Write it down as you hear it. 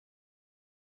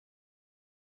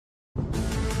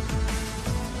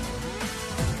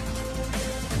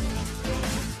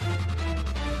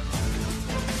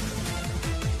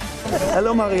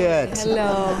Hello, Mariette.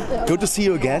 Hello. Good to see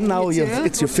you again. Now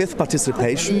it's your fifth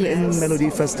participation in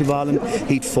Melodifestivalen,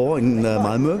 Heat 4 in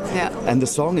Malmoe. Yeah. And the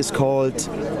song is called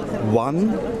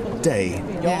One Day.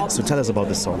 Yeah. So tell us about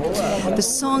the song. The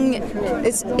song,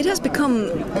 it has become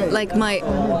like my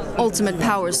ultimate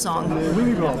power song.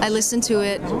 I listen to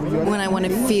it when I want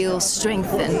to feel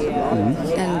strengthened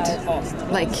and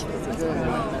like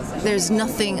there's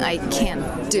nothing I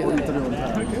can't do.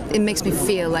 It makes me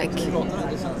feel like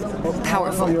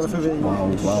powerful.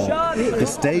 Wow. The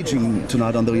staging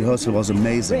tonight on the rehearsal was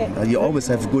amazing. You always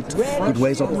have good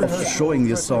ways of showing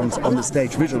your songs on the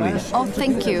stage visually. Oh,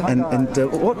 thank you. And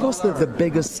what was the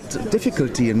biggest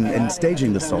difficulty in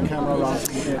staging the song?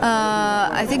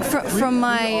 I think from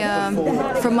my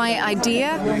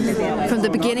idea, from the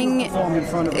beginning,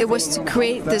 it was to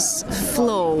create this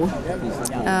flow.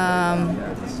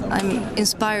 I'm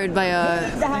inspired by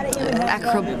an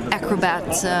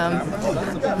acrobat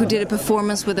who did a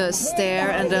performance with a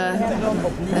stair, and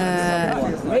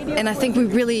I think we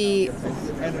really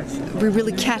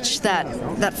catch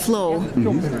that flow.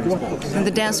 And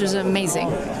the dancers are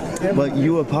amazing. Well,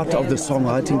 you were part of the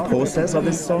songwriting process of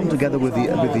this song together with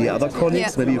the other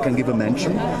colleagues. Yeah. Maybe you can give a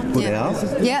mention who they are.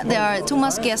 Yeah, they are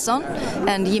Thomas Gesson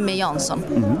and Jimmy Jansson.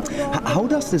 How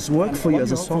does this work for you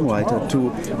as a songwriter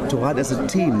to write as a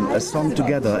team a song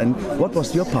together? And what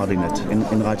was your part in it,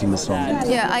 in writing the song?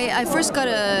 Yeah, I first got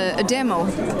a demo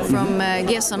from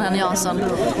Gesson and Jansson,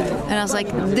 and I was like,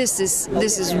 this is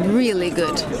really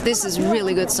good. This is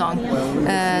really good song.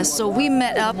 So we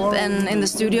met up in the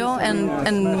studio and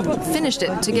finished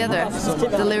it together.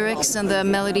 The lyrics and the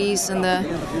melodies and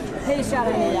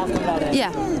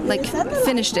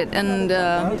finished it. And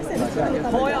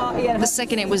the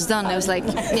second it was done, I was like,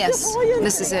 yes,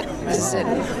 this is it. This is it.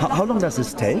 How long does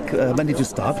this take? When did you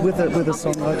start with the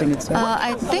songwriting itself?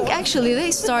 I think actually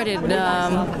they started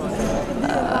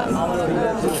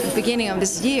beginning of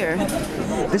this year.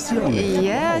 This year only?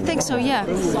 Yeah, I think so. Yeah,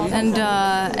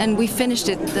 and we finished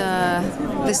it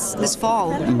this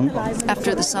fall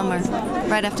after the summer,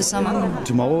 right after summer.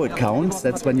 Tomorrow it counts.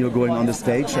 That's when you're going on the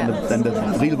stage, and then the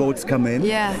real votes come in.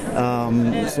 Yeah.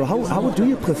 So how do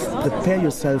you prepare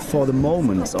yourself for the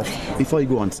moments before you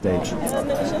go on stage?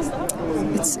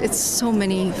 It's so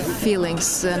many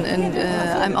feelings, and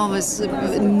I'm always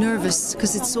nervous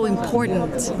because it's so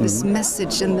important. This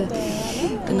message and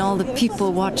all the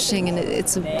people watching, and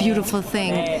it's a beautiful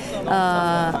thing.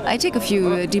 I take a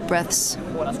few deep breaths.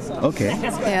 Okay.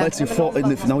 Yeah.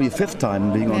 Well, it's now your fifth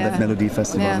time being on that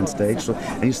Melodifestivalen on stage,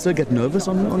 and you still get nervous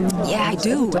on? Yeah, I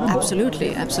do.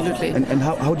 Absolutely, absolutely. And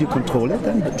how do you control it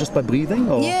then? Just by breathing?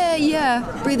 Or?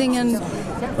 Yeah, breathing and.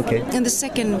 Okay. And the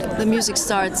second the music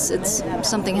starts, it's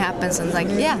something happens, and like,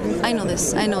 yeah, I know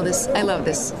this, I love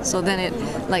this. So then it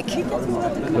like.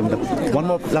 One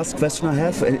more last question I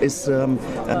have is,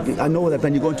 I know that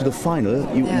when you go into the final,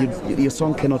 your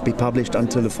song cannot be published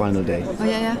until the final day. Oh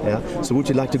yeah. Yeah. So would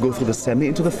you like to go through the semi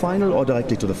into the final or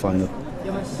directly to the final?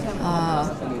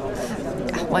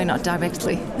 Why not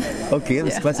directly? Okay,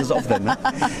 the stress is off then.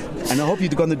 And I hope you're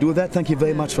going to do that. Thank you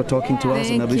very much for talking to us,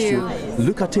 and I wish you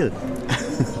lycka till.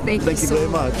 Thank you very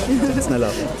much.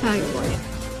 Schneller. Tack.